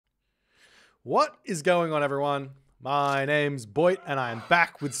What is going on, everyone? My name's Boit, and I am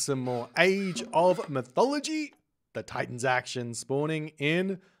back with some more Age of Mythology. The Titans action spawning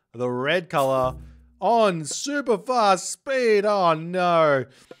in the red color on super fast speed. Oh no.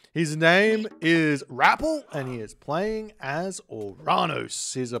 His name is Rapl, and he is playing as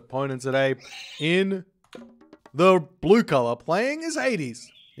Oranos. His opponent today in the blue color playing as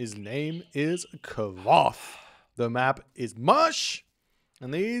Hades. His name is Kvoth. The map is Mush.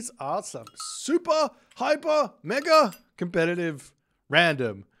 And these are some super, hyper, mega competitive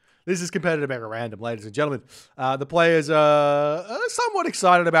random. This is competitive mega random, ladies and gentlemen. The players are somewhat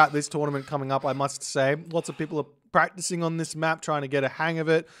excited about this tournament coming up, I must say. Lots of people are practicing on this map, trying to get a hang of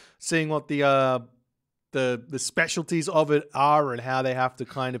it, seeing what the specialties of it are and how they have to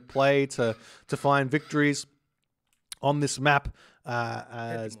kind of play to find victories on this map.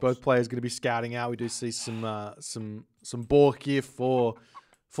 As both players are going to be scouting out, we do see some boar here for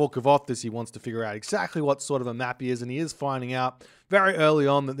Kvoth as he wants to figure out exactly what sort of a map he is, and he is finding out very early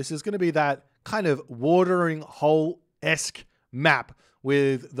on that this is going to be that kind of watering hole-esque map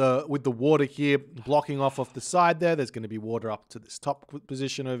with the water here blocking off the side there. There's going to be water up to this top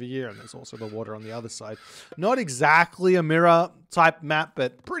position over here, and there's also the water on the other side. Not exactly a mirror type map,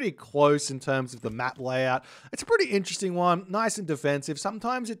 but pretty close in terms of the map layout. It's a pretty interesting one, nice and defensive.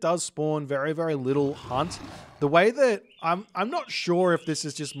 Sometimes it does spawn very, very little hunt. The way that I'm not sure if this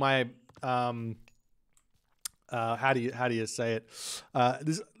is just my how do you say it?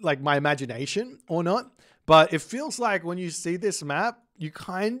 This like my imagination or not. But it feels like when you see this map, you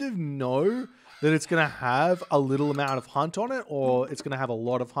kind of know that it's going to have a little amount of hunt on it, or it's going to have a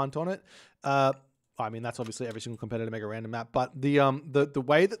lot of hunt on it. I mean, that's obviously every single competitive mega random map. But the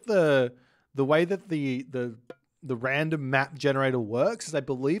way that the random map generator works is, I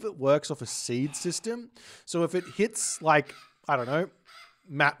believe it works off a seed system. So if it hits, like, I don't know,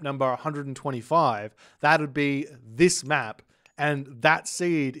 map number 125, that would be this map. And that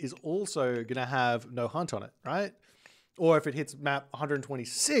seed is also going to have no hunt on it, right? Or if it hits map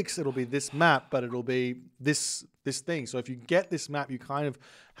 126, it'll be this map, but it'll be this thing. So if you get this map, you kind of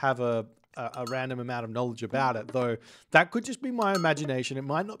have a random amount of knowledge about it. Though that could just be my imagination. It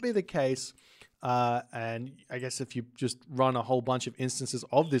might not be the case. And I guess if you just run a whole bunch of instances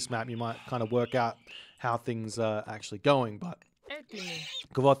of this map, you might kind of work out how things are actually going. But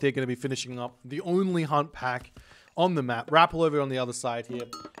Kvoth here going to be finishing up the only hunt pack on the map. Rapl over on the other side here.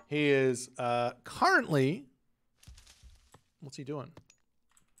 He is currently... What's he doing?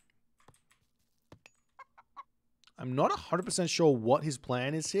 I'm not 100% sure what his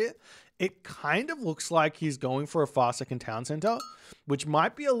plan is here. It kind of looks like he's going for a fast second town center, which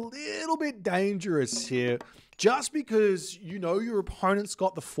might be a little bit dangerous here. Just because you know your opponent's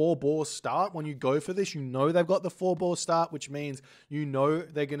got the 4-ball start. When you go for this, you know they've got the 4-ball start, which means you know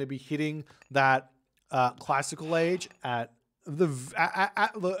they're going to be hitting that classical age at the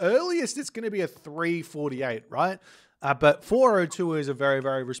earliest. It's going to be a 3:48, right? But 4:02 is a very,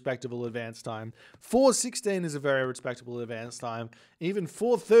 very respectable advance time. 4:16 is a very respectable advance time. Even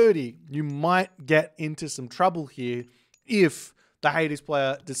 4:30, you might get into some trouble here if the Hades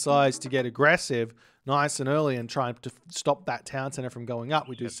player decides to get aggressive nice and early and try to stop that town center from going up.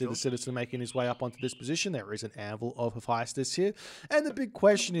 We do see the citizen making his way up onto this position. There is an anvil of Hephaestus here. And the big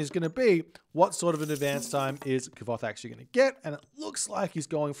question is going to be, what sort of an advance time is Kvoth actually going to get? And it looks like he's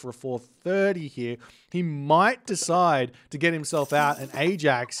going for a 4:30 here. He might decide to get himself out an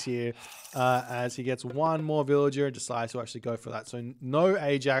Ajax here as he gets one more villager and decides to actually go for that. So no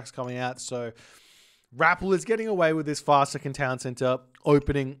Ajax coming out. So Rapl is getting away with this fast second town center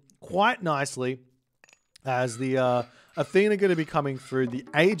opening quite nicely, as the Athena going to be coming through. The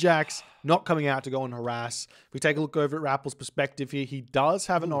Ajax not coming out to go and harass. If we take a look over at Rapl's perspective here, he does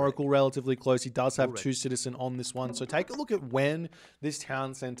have an Oracle relatively close. He does have 2 citizen on this one. So take a look at when this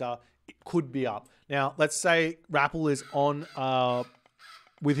town center could be up. Now, let's say Rapl is on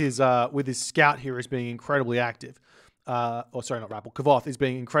with his scout here as being incredibly active. Or sorry, not Rapl. Kvoth is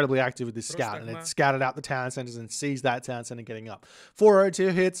being incredibly active with this scout, and it scouted out the town centers and sees that town center getting up. 402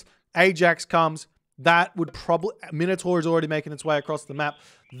 hits. Ajax comes. That would probably... Minotaur is already making its way across the map.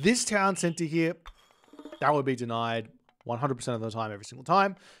 This town center here, that would be denied 100% of the time, every single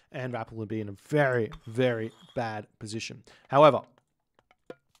time. And Rapl would be in a very, very bad position. However,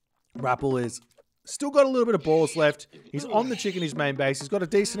 Rapl is still got a little bit of balls left. He's on the chicken, his main base. He's got a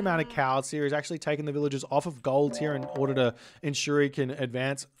decent amount of cows here. He's actually taken the villagers off of gold here in order to ensure he can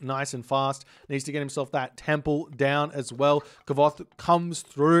advance nice and fast. Needs to get himself that temple down as well. Kvoth comes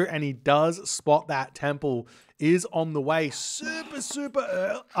through and he does spot that temple is on the way. Super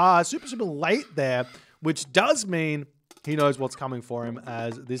late there, which does mean he knows what's coming for him,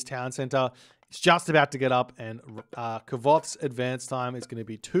 as this town center is just about to get up, and Kvoth's advance time is going to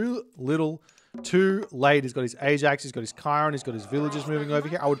be too little, too late. He's got his Ajax, he's got his Chiron, he's got his villagers moving over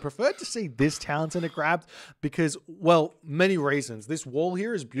here. I would prefer to see this town center grabbed because, well, many reasons. This wall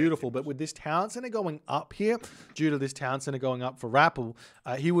here is beautiful, but with this town center going up here, due to this town center going up for Rapl,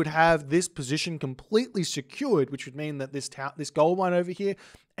 he would have this position completely secured, which would mean that this gold mine over here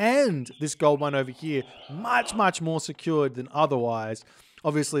and this gold mine over here much more secured than otherwise.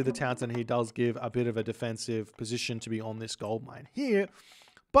 Obviously, the town center here does give a bit of a defensive position to be on this gold mine here,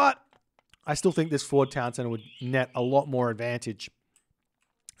 but I still think this forward town center would net a lot more advantage,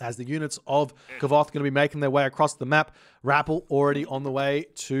 as the units of Kvoth going to be making their way across the map. Rapl already on the way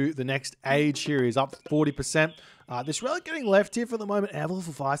to the next age here. He's up 40%. This relic getting left here for the moment.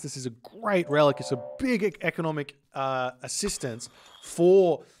 This is a great relic. It's a big economic assistance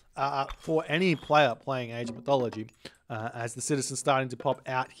for any player playing Age of Mythology. As the citizen's starting to pop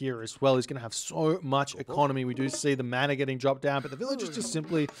out here as well. He's going to have so much economy. We do see the mana getting dropped down, but the village is just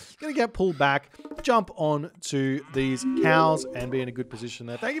simply going to get pulled back, jump on to these cows, and be in a good position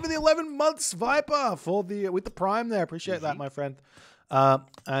there. Thank you for the 11 months, Viper, with the prime there. Appreciate that, my friend.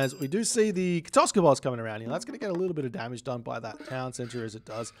 As we do see the Katoskabos coming around here. That's going to get a little bit of damage done by that town center as it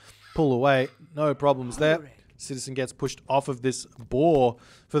does pull away. No problems there. Citizen gets pushed off of this boar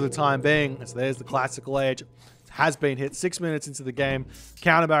for the time being. So there's the classical age. Has been hit 6 minutes into the game.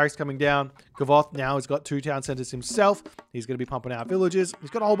 Counter barracks coming down. Kvoth now has got 2 town centers himself. He's going to be pumping out villages. He's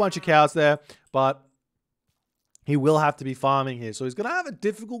got a whole bunch of cows there, but he will have to be farming here. So he's going to have a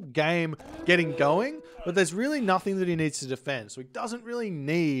difficult game getting going, but there's really nothing that he needs to defend. So he doesn't really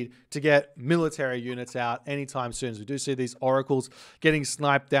need to get military units out anytime soon. So we do see these oracles getting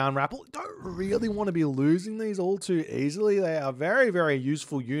sniped down. Rapl don't really want to be losing these all too easily. They are very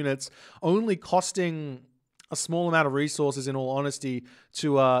useful units, only costing a small amount of resources, in all honesty,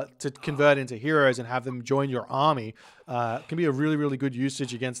 to convert into heroes and have them join your army. Can be a really good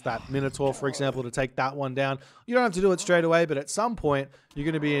usage against that Minotaur, for example, to take that one down. You don't have to do it straight away, but at some point you're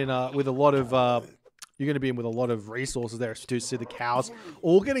going to be in with a lot of resources there. To see the cows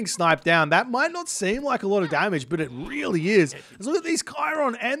all getting sniped down. That might not seem like a lot of damage, but it really is. Let's look at these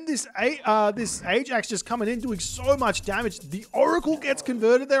Chiron and this Ajax just coming in doing so much damage. The Oracle gets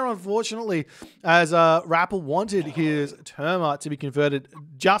converted there, unfortunately, as Rapl wanted his Terma to be converted,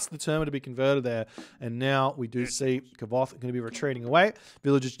 just the Terma to be converted there. And now we do see Kvoth going to be retreating away.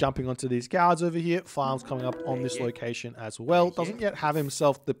 Villagers jumping onto these cows over here. Farms coming up on this location as well. Doesn't yet have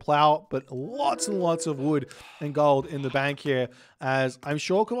himself the plow, but lots and lots of wood and gold in the bank here, as I'm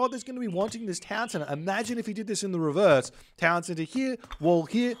sure Kvoth is going to be wanting this town center. Imagine if he did this in the reverse. Town center here, wall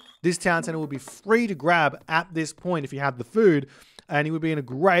here. This town center would be free to grab at this point if he had the food, and he would be in a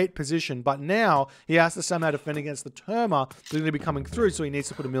great position. But now he has to somehow defend against the Terma. They're going to be coming through, so he needs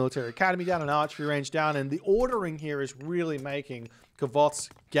to put a military academy down, an archery range down, and the ordering here is really making Kvoth's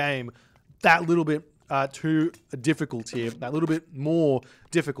game that little bit too difficult here, that little bit more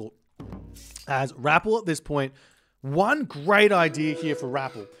difficult. As Rapl at this point, one great idea here for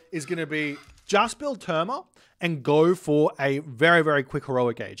Rapl is going to be just build Terma and go for a very quick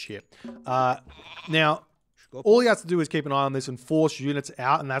heroic age here. Now, all he has to do is keep an eye on this and force units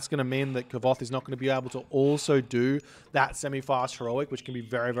out, and that's going to mean that Kvoth is not going to be able to also do that semi-fast heroic, which can be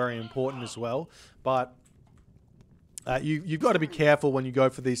very important as well. But you've got to be careful when you go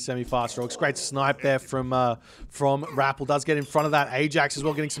for these semi-fast heroics. Great snipe there from Rapl. Does get in front of that Ajax as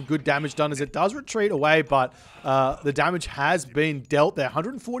well, getting some good damage done as it does retreat away, but the damage has been dealt there.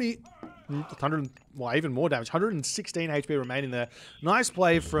 100, well, even more damage. 116 HP remaining there. Nice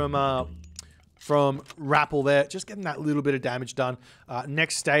play from Rapl there, just getting that little bit of damage done.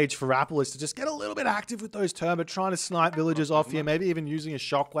 Next stage for Rapl is to just get a little bit active with those Terma, trying to snipe villagers off here, maybe even using a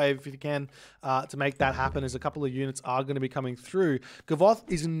shockwave if you can to make that happen, as a couple of units are going to be coming through. Kvoth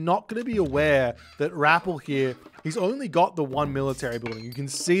is not going to be aware that Rapl here, he's only got the one military building. You can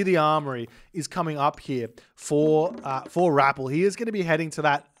see the armory is coming up here for Rapl. He is going to be heading to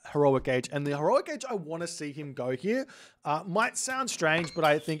that heroic age, and the heroic age I want to see him go here might sound strange, but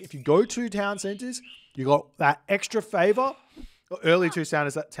I think if you go 2 town centers, you got that extra favor. Early 2 town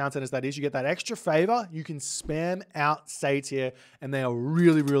centers, that is, you get that extra favor. You can spam out Satyr, and they are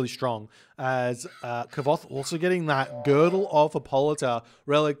really strong. As Kvoth also getting that Girdle of Hippolyta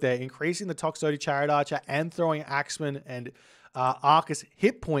relic there, increasing the Toxotes Chariot Archer and throwing Axeman and Arcus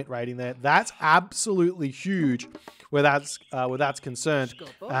hit point rating there. That's absolutely huge where that's concerned.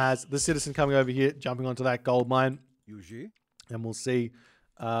 As the citizen coming over here, jumping onto that gold mine, and we'll see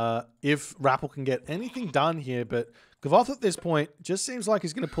if Rapl can get anything done here. But Kvoth at this point just seems like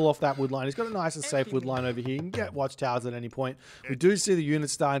he's going to pull off that wood line. He's got a nice and safe wood line over here. He can get watchtowers at any point. We do see the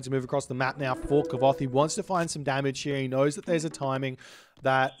units starting to move across the map now for Kvoth. He wants to find some damage here. He knows that there's a timing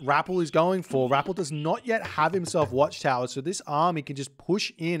that Rapl is going for. Rapl does not yet have himself watchtowers, so this army can just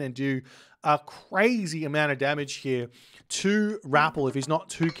push in and do a crazy amount of damage here to Rapl if he's not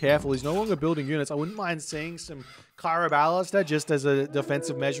too careful. He's no longer building units. I wouldn't mind seeing some Kyra Ballister just as a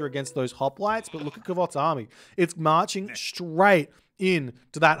defensive measure against those hoplites, but look at Kvoth's army. It's marching straight in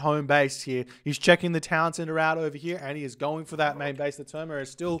to that home base here. He's checking the town center out over here, and he is going for that main base. The Terma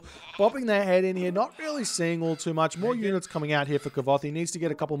is still bobbing their head in here, not really seeing all too much. More units coming out here for Kvoth. He needs to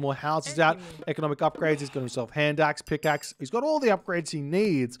get a couple more houses out. Economic upgrades. He's got himself hand axe, pickaxe. He's got all the upgrades he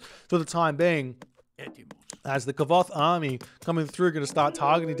needs for the time being. As the Kvoth army coming through, going to start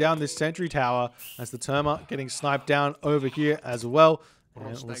targeting down this sentry tower, as the Terma getting sniped down over here as well.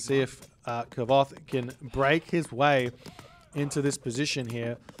 And let's see if Kvoth can break his way into this position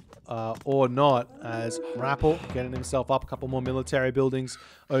here or not, as Rapl getting himself up. A couple more military buildings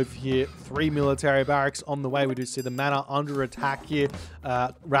over here, 3 military barracks on the way. We do see the manor under attack here.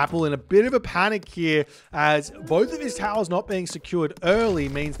 Rapl in a bit of a panic here, as both of his towers not being secured early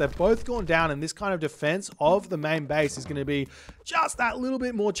means they've both gone down, and this kind of defense of the main base is going to be just that little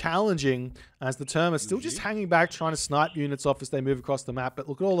bit more challenging, as the Term is still just hanging back, trying to snipe units off as they move across the map. But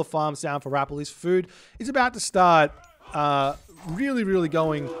look at all the farms down for Rapl. His food is about to start really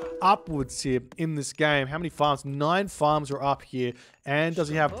going upwards here in this game. How many farms? 9 farms are up here. And does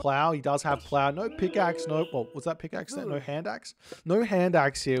he have plow? He does have plow. No pickaxe. No, well, was that pickaxe there? No hand axe? No hand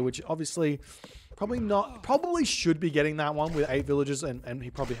axe here, which obviously probably should be getting that one with 8 villages, and he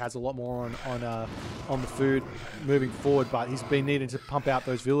probably has a lot more on the food moving forward, but he's been needing to pump out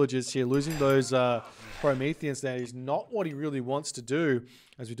those villages here. Losing those Prometheans there is not what he really wants to do,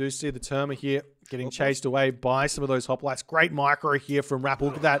 as we do see the Terma here getting chased away by some of those hoplites. Great micro here from Rapl.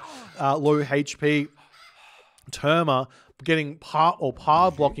 Look at that low HP Terma getting par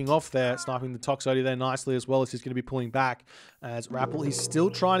blocking off there, sniping the Toxote there nicely, as well as he's going to be pulling back. As Rapl, he's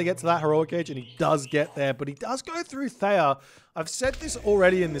still trying to get to that heroic edge, and he does get there, but he does go through Thea. I've said this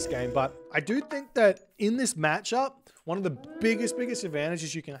already in this game, but I do think that in this matchup, one of the biggest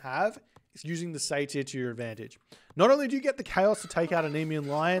advantages you can have is using the Satyr to your advantage. Not only do you get the Chaos to take out an Nemean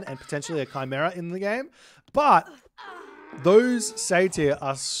Lion and potentially a Chimera in the game, but those Satyr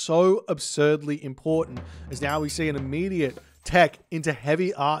are so absurdly important, as now we see an immediate tech into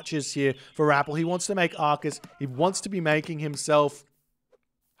heavy archers here for Rapl. He wants to make Arcus. He wants to be making himself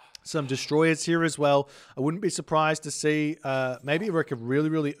some destroyers here as well. I wouldn't be surprised to see maybe like a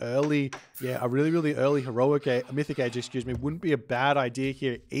really early heroic mythic age, excuse me, wouldn't be a bad idea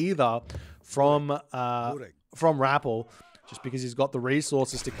here either from Rapl, just because he's got the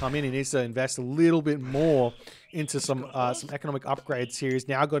resources to come in. He needs to invest a little bit more into some economic upgrades here. He's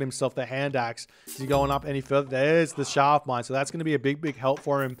now got himself the hand axe. Is he going up any further? There's the shaft mine, so that's going to be a big help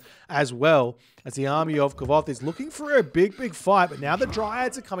for him as well, as the army of Kvoth is looking for a big fight. But now the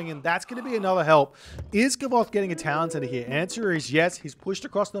Dryads are coming in. That's going to be another help. Is Kvoth getting a town center here? Answer is yes. He's pushed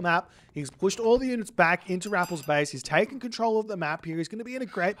across the map. He's pushed all the units back into Rappel's base. He's taken control of the map here. He's going to be in a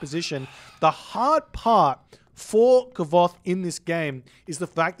great position. The hard part for Kvoth in this game is the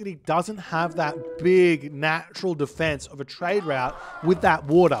fact that he doesn't have that big natural defense of a trade route with that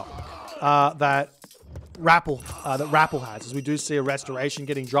water that Rapl has. As we do see a restoration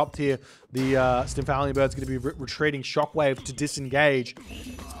getting dropped here, the Stymphalian Bird's going to be retreating Shockwave to disengage,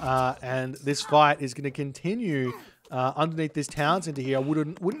 and this fight is going to continue underneath this town center here. I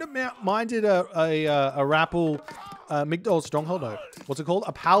wouldn't have minded a Rapl Migdol Stronghold. No, what's it called?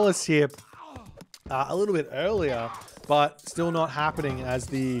 A palace here. A little bit earlier, but still not happening, as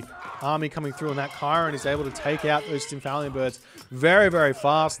the army coming through, and that Chiron is able to take out those Stymphalian Birds very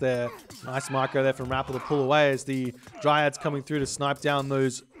fast there. Nice micro there from Rapl to pull away, as the Dryads coming through to snipe down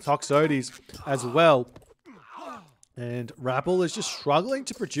those Toxotes as well. And Rapl is just struggling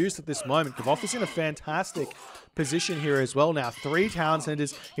to produce at this moment. Kvoth is in a fantastic position here as well now. 3 town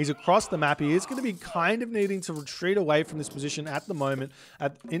centers. He's across the map. He is going to be kind of needing to retreat away from this position at the moment.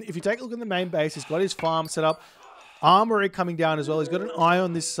 If you take a look at the main base, he's got his farm set up. Armory coming down as well. He's got an eye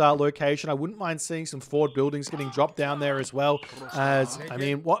on this location. I wouldn't mind seeing some forward buildings getting dropped down there as well. As, I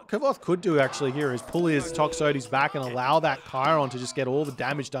mean, what Kvoth could do actually here is pull his Toxotes back and allow that Chiron to just get all the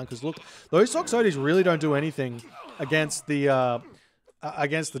damage done. Because look, those Toxotes really don't do anything against the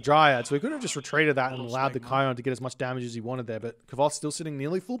Dryad, so he could have just retreated that and allowed the Chiron to get as much damage as he wanted there. But Kvoth's still sitting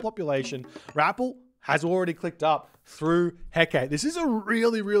nearly full population. Rapl has already clicked up through Hecate. This is a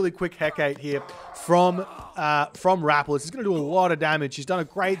really quick Hecate here from Rapl. This is going to do a lot of damage. He's done a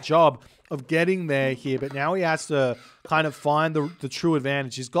great job of getting there here, but now he has to kind of find the true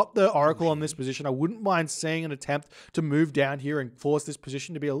advantage. He's got the Oracle on this position. I wouldn't mind seeing an attempt to move down here and force this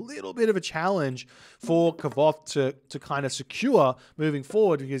position to be a little bit of a challenge for Kvoth to kind of secure moving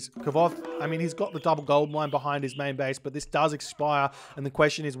forward, because Kvoth, I mean, he's got the double gold mine behind his main base, but this does expire, and the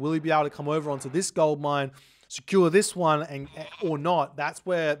question is, will he be able to come over onto this gold mine, secure this one or not? That's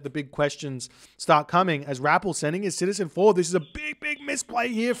where the big questions start coming, as Rapl sending his citizen forward. This is a big misplay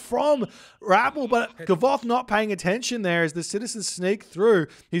here from Rapl, but Kvoth not paying attention there as the citizens sneak through.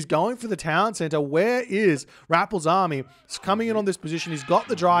 He's going for the town center. Where is Rapl's army? He's coming in on this position. He's got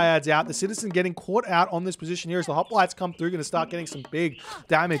the Dryads out. The citizen getting caught out on this position here as the hoplites come through, going to start getting some big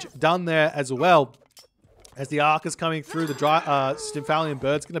damage done there as well. As the arc is coming through, the Stymphalian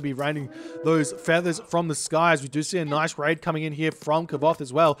bird's going to be raining those feathers from the skies. We do see a nice raid coming in here from Kvoth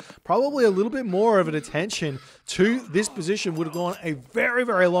as well. Probably a little bit more of an attention to this position would have gone a very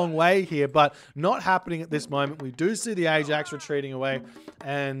long way here, but not happening at this moment. We do see the Ajax retreating away,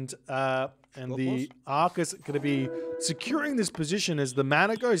 and the Arcus going to be securing this position as the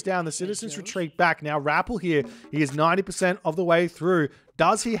mana goes down. The citizens retreat back. Now Rapl here, he is 90% of the way through.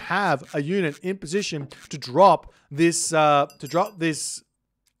 Does he have a unit in position to drop this, what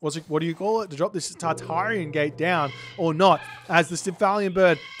do you call it? To drop this Tartarian gate down or not? As the Stymphalian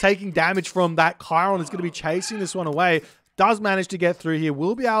bird taking damage from that Chiron is going to be chasing this one away. Does manage to get through here,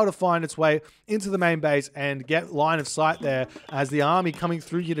 will be able to find its way into the main base and get line of sight there as the army coming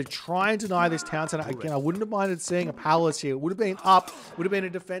through here to try and deny this town center. Again, I wouldn't have minded seeing a palace here. It would have been up, would have been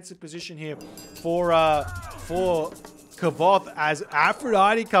a defensive position here for Kvoth as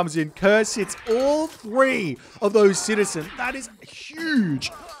Aphrodite comes in. Curse hits all three of those citizens. That is huge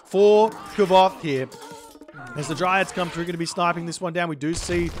for Kvoth here. As the Dryads come through, going to be sniping this one down. We do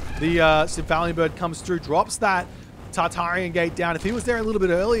see the Stymphalian bird comes through, drops that Tartarian gate down. If he was there a little bit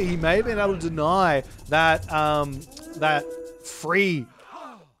earlier, he may have been able to deny that that free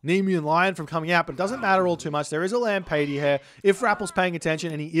Nemean lion from coming out, but it doesn't matter all too much. There is a Lampady here. If Rapl's paying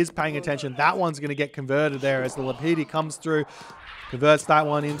attention, and he is paying attention, that one's going to get converted there as the Lampady comes through, converts that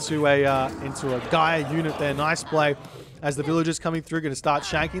one into a Gaia unit there. Nice play. As the villagers coming through, going to start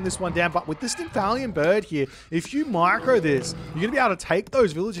shanking this one down. But with this Stymphalian bird here, if you micro this, you're going to be able to take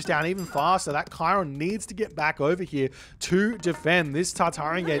those villagers down even faster. That Chiron needs to get back over here to defend. This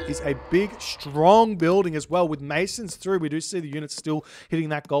Tartarian gate is a big, strong building as well. With masons through, we do see the units still hitting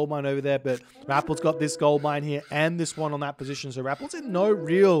that gold mine over there. But Rapl's got this gold mine here and this one on that position. So Rapl's in no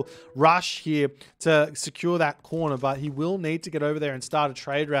real rush here to secure that corner. But he will need to get over there and start a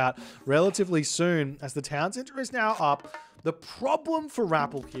trade route relatively soon as the town center is now up. The problem for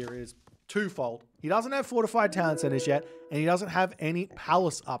Rapl here is twofold. He doesn't have fortified town centers yet, and he doesn't have any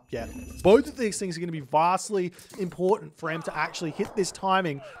palace up yet. Both of these things are going to be vastly important for him to actually hit this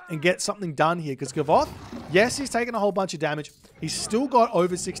timing and get something done here. Because Kvoth, yes, he's taken a whole bunch of damage. He's still got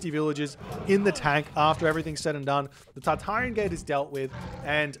over 60 villagers in the tank after everything's said and done. The Tartarian gate is dealt with,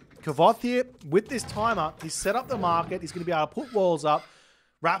 and Kvoth here, with this timer, he's set up the market. He's going to be able to put walls up.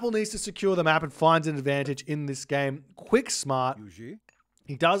 Rapl needs to secure the map and finds an advantage in this game. Quick, smart.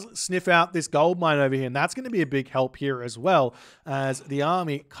 He does sniff out this gold mine over here, and that's going to be a big help here as well as the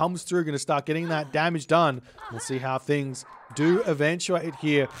army comes through, going to start getting that damage done. We'll see how things do eventuate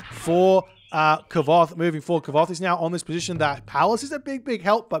here for Kvoth moving forward. Kvoth is now on this position. That palace is a big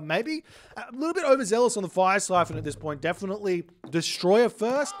help, but maybe a little bit overzealous on the fire siphon at this point. Definitely destroyer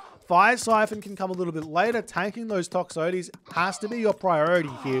first. Fire Siphon can come a little bit later. Tanking those Toxotes has to be your priority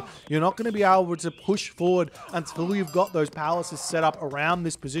here. You're not going to be able to push forward until you've got those palaces set up around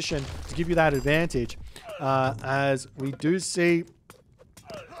this position to give you that advantage. As we do see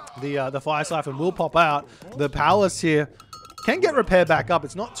the Fire Siphon will pop out. The palace here can get repaired back up.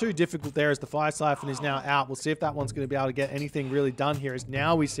 It's not too difficult there as the Fire Siphon is now out. We'll see if that one's going to be able to get anything really done here, as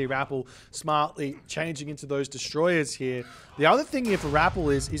now we see Rapl smartly changing into those destroyers here. The other thing here for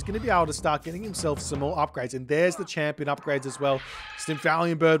Rapl is he's going to be able to start getting himself some more upgrades, and there's the champion upgrades as well.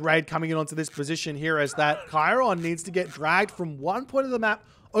 Stymphalian bird raid coming in onto this position here as that Chiron needs to get dragged from one point of the map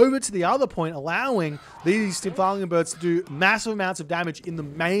over to the other point, allowing these Stymphalian birds to do massive amounts of damage in the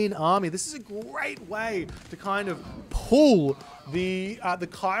main army. This is a great way to kind of pull the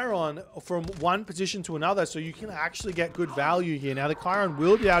Chiron from one position to another, so you can actually get good value here. Now the Chiron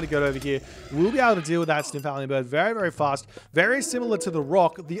will be able to get over here, will be able to deal with that Stymphalian bird very fast, very similar to the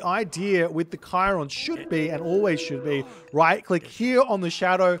rock. The idea with the Chiron should be, and always should be, right click here on the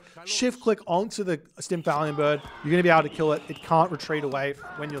shadow, shift click onto the Stymphalian bird. You're going to be able to kill it. It can't retreat away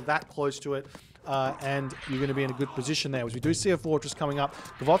when you're that close to it. And you're going to be in a good position there. As we do see a fortress coming up.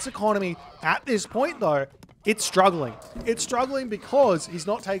 Kvoth's economy at this point, though, it's struggling. It's struggling because he's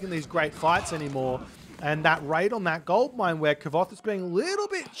not taking these great fights anymore. And that raid on that gold mine where Kvoth is being a little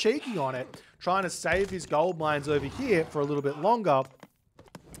bit cheeky on it, trying to save his gold mines over here for a little bit longer,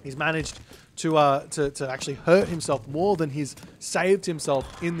 he's managed to actually hurt himself more than he's saved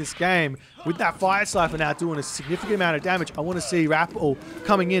himself in this game. With that Fire Siphon now doing a significant amount of damage, I want to see Rapl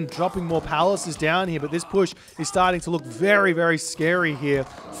coming in, dropping more palaces down here, but this push is starting to look very, very scary here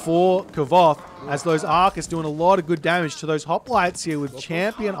for Kvoth, as those Arcus doing a lot of good damage to those hoplites here with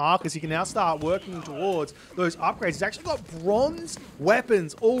Champion Arcus. He can now start working towards those upgrades. He's actually got bronze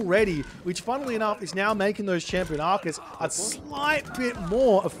weapons already, which funnily enough is now making those Champion Arcus a slight bit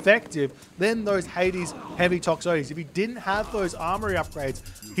more effective than those Hades heavy Toxotes. If he didn't have those armory upgrades,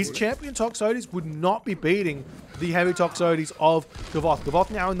 his Champion Toxotes would not be beating the heavy Toxotes of Kvoth.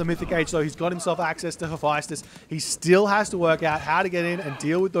 Kvoth now in the Mythic Age, so he's got himself access to Hephaestus. He still has to work out how to get in and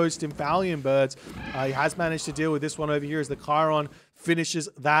deal with those Stymphalian birds. He has managed to deal with this one over here as the Chiron finishes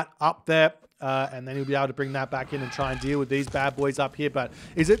that up there. And then he'll be able to bring that back in and try and deal with these bad boys up here. But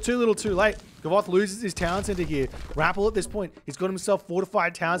is it too little too late? Kvoth loses his town center here. Rapl at this point, he's got himself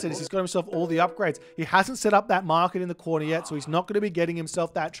fortified town centers. He's got himself all the upgrades. He hasn't set up that market in the corner yet, so he's not going to be getting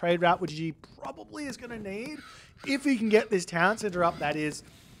himself that trade route, which he probably is going to need. If he can get this town center up, that is,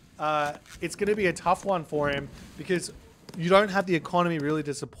 it's going to be a tough one for him because you don't have the economy really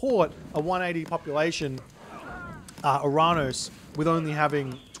to support a 180 population Oranos with only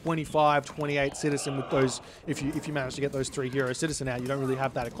having 25, 28 citizen with those. If you manage to get those 3 hero citizen out, you don't really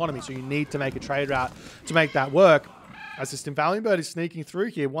have that economy, so you need to make a trade route to make that work. As the Stymphalian bird is sneaking through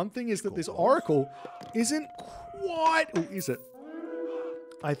here, one thing is that this Oracle isn't quite, or is it?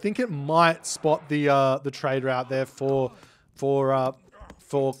 I think it might spot the trade route there for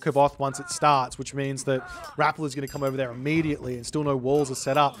Kvoth once it starts, which means that Rapl is going to come over there immediately and still no walls are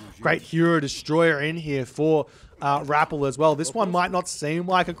set up. Great hero destroyer in here for Rapl as well. This one might not seem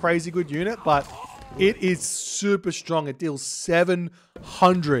like a crazy good unit, but it is super strong. It deals 700%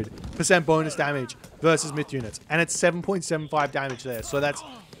 bonus damage versus myth units, and it's 7.75 damage there. So that's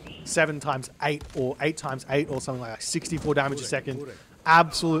 7 times 8 or 8 times 8 or something like that. 64 damage a second.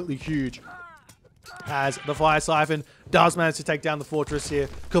 Absolutely huge. As the Fire Siphon does manage to take down the fortress here,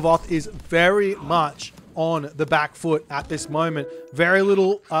 Kvoth is very much on the back foot at this moment. Very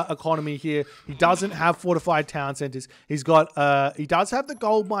little economy here. He doesn't have fortified town centers. He's got he does have the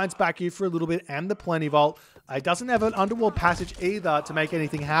gold mines back here for a little bit and the plenty vault. He doesn't have an underworld passage either to make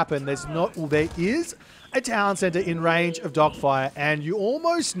anything happen. There's not, well, there is a town center in range of Dogfire, and you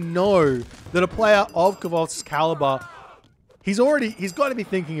almost know that a player of Kvoth's caliber, he's got to be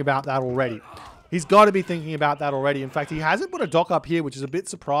thinking about that already. He's got to be thinking about that already. In fact, he hasn't put a dock up here, which is a bit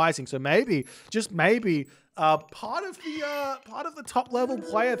surprising. So maybe, just maybe, part of the top level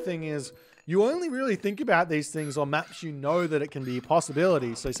player thing is you only really think about these things on maps you know that it can be a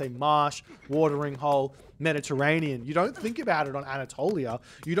possibility. So say Marsh, Watering Hole, Mediterranean. You don't think about it on Anatolia.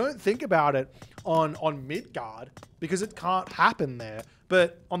 You don't think about it on Midgard because it can't happen there.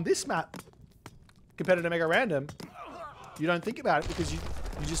 But on this map, Competitive Mega Random, you don't think about it because you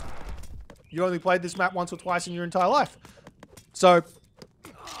only played this map once or twice in your entire life. So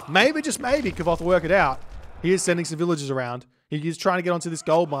maybe, just maybe, Kvoth will work it out. He is sending some villagers around. He is trying to get onto this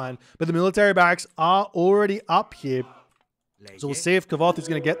gold mine, but the military barracks are already up here. So we'll see if Kvoth is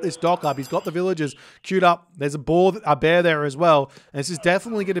going to get this dock up. He's got the villagers queued up. There's a bear there as well. And this is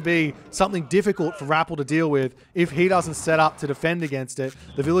definitely going to be something difficult for Rapl to deal with if he doesn't set up to defend against it.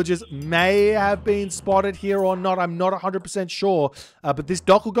 The villagers may have been spotted here or not. I'm not 100% sure. But this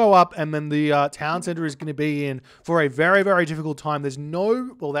dock will go up, and then the town center is going to be in for a very, very difficult time. There's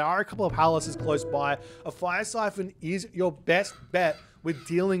no, well, there are a couple of palaces close by. A Fire Siphon is your best bet with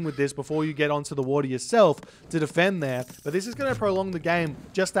dealing with this before you get onto the water yourself to defend there. But this is going to prolong the game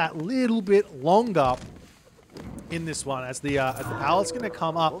just that little bit longer in this one, as the palace is going to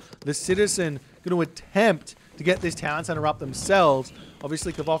come up. The citizen going to attempt to get this town center up themselves.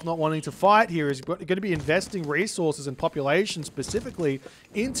 Obviously, Kvoth not wanting to fight here is going to be investing resources and population specifically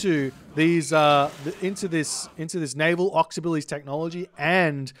into these into this naval auxiliaries technology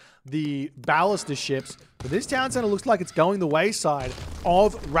and the ballister ships. But this town center looks like it's going the wayside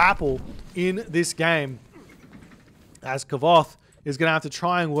of Rapl in this game, as Kvoth is going to have to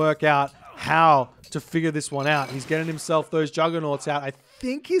try and work out how to figure this one out. He's getting himself those juggernauts out. I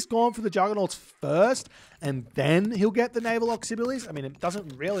think he's gone for the juggernauts first, and then he'll get the naval auxiliaries. I mean, it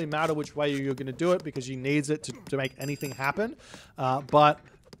doesn't really matter which way you're going to do it because he needs it to make anything happen. But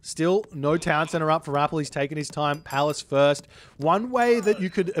Still no town center up for Rapl. He's taking his time. Palace first. One way that you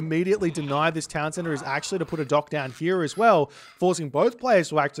could immediately deny this town center is actually to put a dock down here as well, forcing both players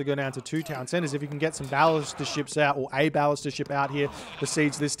to actually go down to 2 town centers. If you can get some ballister ships out, or a ballister ship out here to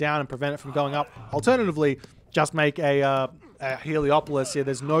siege this down and prevent it from going up. Alternatively, just make a Heliopolis here.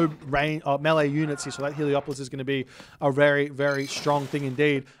 There's no melee units here, so that Heliopolis is going to be a very, very strong thing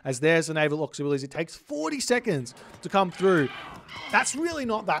indeed. As there's the naval auxiliaries, it takes 40 seconds to come through. That's really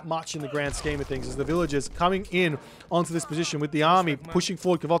not that much in the grand scheme of things, as the villagers coming in onto this position with the army pushing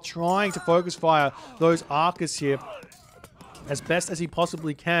forward. Kvoth trying to focus fire those archers here as best as he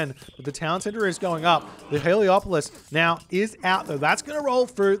possibly can, but the town center is going up. The Heliopolis now is out, though. That's going to roll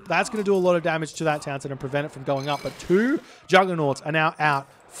through. That's going to do a lot of damage to that town center and prevent it from going up. But 2 Juggernauts are now out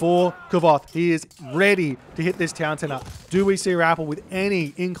for Kvoth. He is ready to hit this town center. Do we see Rapl with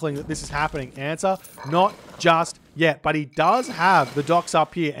any inkling that this is happening? Answer, not just yet. But he does have the docks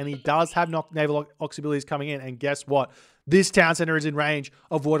up here, and he does have naval auxiliaries coming in. And guess what? This town center is in range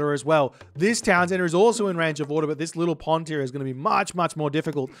of water as well. This town center is also in range of water, but this little pond here is going to be much, much more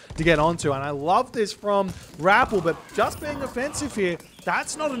difficult to get onto. And I love this from Rapl, but just being offensive here,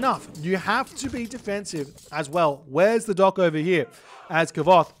 that's not enough. You have to be defensive as well. Where's the dock over here? As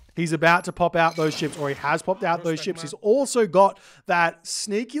Kvoth, he's about to pop out those ships, or he has popped out those ships. He's also got that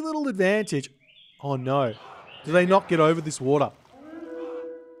sneaky little advantage. Oh no. Do they not get over this water?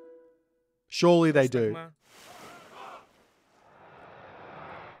 Surely they do.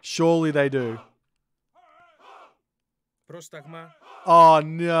 Surely they do. Oh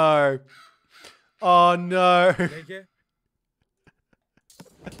no. Oh no.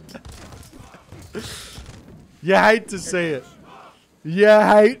 You hate to see it. You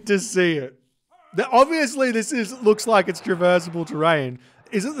hate to see it. Obviously this looks like it's traversable terrain.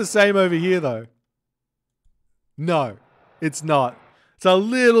 Is it the same over here though? No, it's not. It's a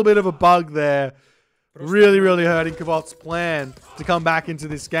little bit of a bug there. Really, really hurting Kvoth's plan to come back into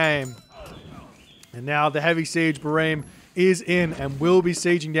this game. And now the heavy siege Bareem is in and will be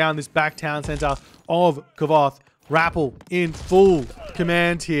sieging down this back town center of Kvoth. Rapl in full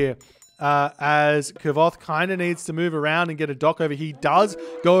command here. As Kvoth kind of needs to move around and get a dock over. He does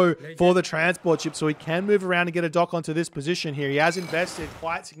go for the transport ship, so he can move around and get a dock onto this position here. He has invested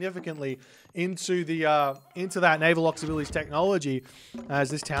quite significantly into that naval auxiliaries technology, as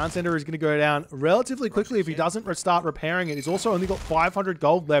this town center is going to go down relatively quickly if he doesn't start repairing it. He's also only got 500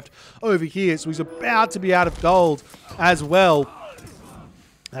 gold left over here, so he's about to be out of gold as well.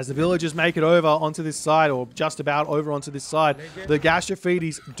 As the villagers make it over onto this side, or just about over onto this side, the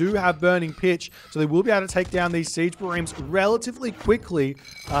Gashaphides do have burning pitch, so they will be able to take down these siege Bareems relatively quickly.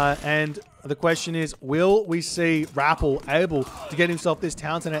 And the question is, will we see Rapl able to get himself this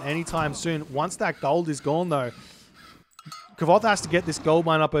town center anytime soon? Once that gold is gone, though, Kvoth has to get this gold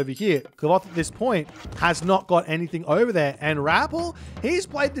mine up over here. Kvoth at this point has not got anything over there. And Rapl, he's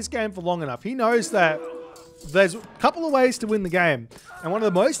played this game for long enough. He knows that there's a couple of ways to win the game, and one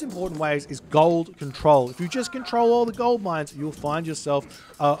of the most important ways is gold control. If you just control all the gold mines, you'll find yourself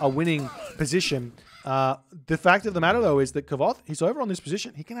a winning position. The fact of the matter, though, is that Kvoth, he's over on this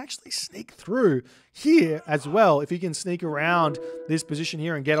position. He can actually sneak through here as well. If he can sneak around this position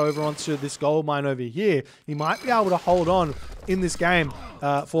here and get over onto this gold mine over here, he might be able to hold on in this game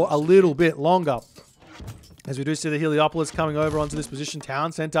for a little bit longer. As we do see the Heliopolis coming over onto this position,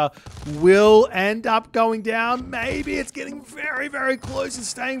 town center will end up going down. Maybe it's getting very, very close. It's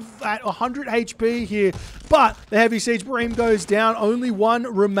staying at 100 HP here, but the heavy siege Bareem goes down. Only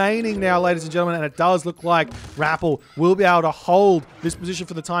 1 remaining now, ladies and gentlemen, and it does look like Rapl will be able to hold this position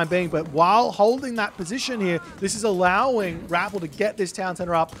for the time being. But while holding that position here, this is allowing Rapl to get this town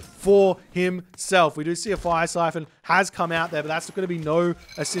center up for himself. We do see a fire siphon has come out there, but that's going to be no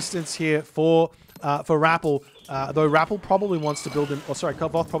assistance here for Rapl, though Rapl probably wants to build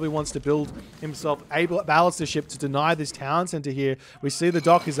Kvoth probably wants to build himself a ballister ship to deny this town center here. We see the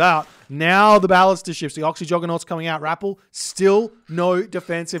dock is out. Now the ballister ships, the Oxy Juggernauts coming out. Rapl, still no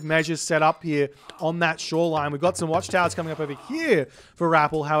defensive measures set up here on that shoreline. We've got some watchtowers coming up over here for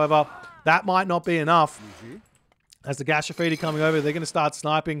Rapl. However, that might not be enough. As the Gashafidi coming over, they're going to start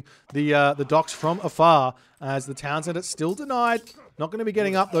sniping the docks from afar, as the town center still denied. Not going to be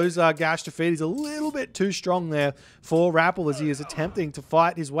getting up those Gashafidis. A little bit too strong there for Rapl as he is attempting to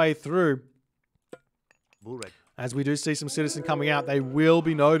fight his way through. As we do see some citizen coming out, they will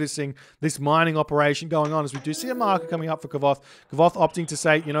be noticing this mining operation going on. As we do see a marker coming up for Kvoth. Kvoth opting to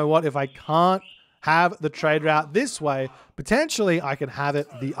say, you know what, if I can't have the trade route this way, potentially I can have it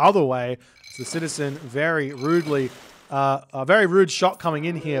the other way. So the citizen very rudely, a very rude shot coming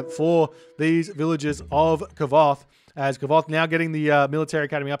in here for these villagers of Kvoth. As Kvoth now getting the military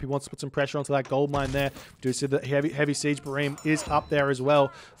academy up. He wants to put some pressure onto that gold mine there. We do see the heavy siege Bareem is up there as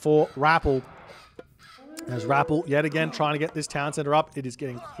well for Rapl. As Rapl, yet again, trying to get this town center up. It is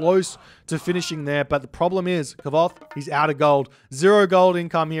getting close to finishing there, but the problem is, Kvoth, he's out of gold. 0 gold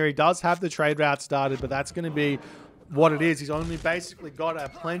income here. He does have the trade route started, but that's going to be what it is. He's only basically got a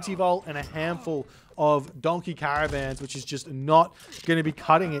plentiful and a handful of donkey caravans, which is just not going to be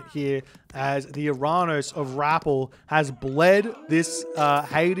cutting it here, as the Oranos of Rapl has bled this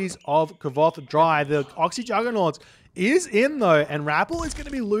Hades of Kvoth dry. The Oxy Juggernauts is in though, and Rapl is going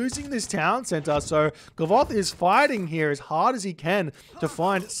to be losing this town center, so Kvoth is fighting here as hard as he can to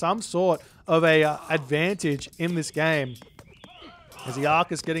find some sort of a advantage in this game. As the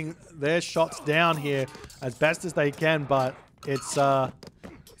Ark is getting their shots down here as best as they can, but it's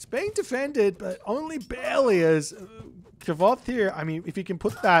being defended, but only barely, as Kvoth here, I mean, if you can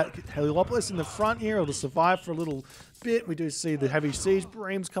put that Heliopolis in the front here, it'll survive for a little bit. We do see the heavy siege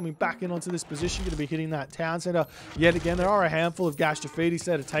Bareems coming back in onto this position, going to be hitting that town center. Yet again, there are a handful of Gash Defeaties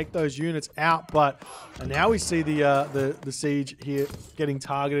there to take those units out, but now we see the siege here getting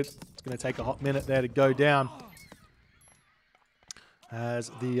targeted. It's going to take a hot minute there to go down,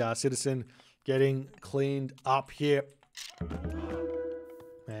 as the citizen getting cleaned up here.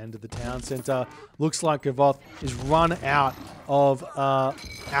 And the town center looks like Kvoth is run out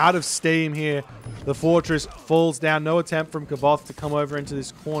of steam here. The fortress falls down. No attempt from Kvoth to come over into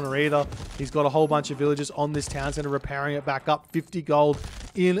this corner either. He's got a whole bunch of villagers on this town center repairing it back up. 50 gold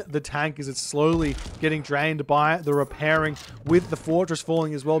in the tank as it's slowly getting drained by the repairing. With the fortress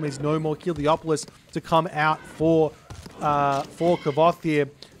falling as well, means no more Heliopolis to come out for Kvoth here,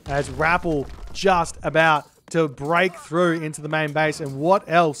 as Rapl just about to break through into the main base. And what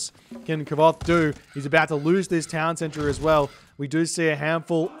else can Kvoth do? He's about to lose this town center as well. We do see a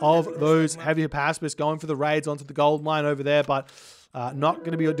handful of those heavy pacifists going for the raids onto the gold mine over there, but not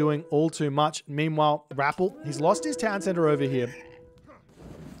going to be doing all too much. Meanwhile, Rapl, he's lost his town center over here,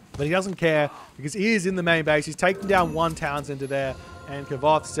 but he doesn't care because he is in the main base. He's taken down one town center there, and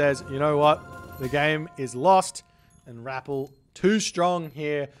Kvoth says, you know what? The game is lost, and Rapl too strong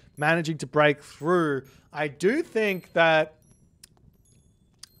here, managing to break through. I do think that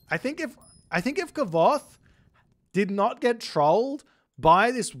I think if Kvoth did not get trolled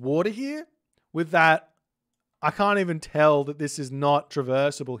by this water here, with that, I can't even tell that this is not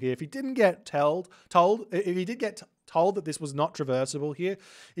traversable here. If he didn't get told that this was not traversable here,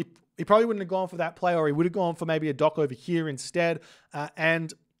 he probably wouldn't have gone for that play, or he would have gone for maybe a dock over here instead,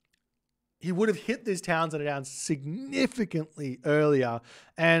 and he would have hit these towns that are down significantly earlier.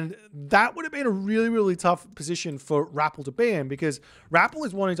 And that would have been a really, really tough position for Rapl to be in, because Rapl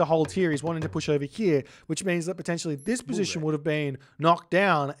is wanting to hold here. He's wanting to push over here, which means that potentially this position would have been knocked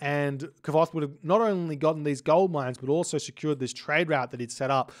down, and Kvoth would have not only gotten these gold mines, but also secured this trade route that he'd set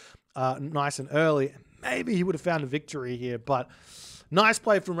up nice and early. Maybe he would have found a victory here, but nice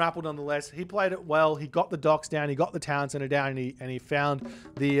play from Rapl nonetheless. He played it well. He got the docks down. He got the town center down, and he found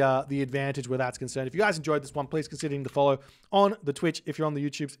the advantage where that's concerned. If you guys enjoyed this one, please consider hitting the follow on the Twitch. If you're on the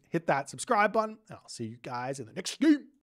YouTubes, hit that subscribe button, and I'll see you guys in the next game.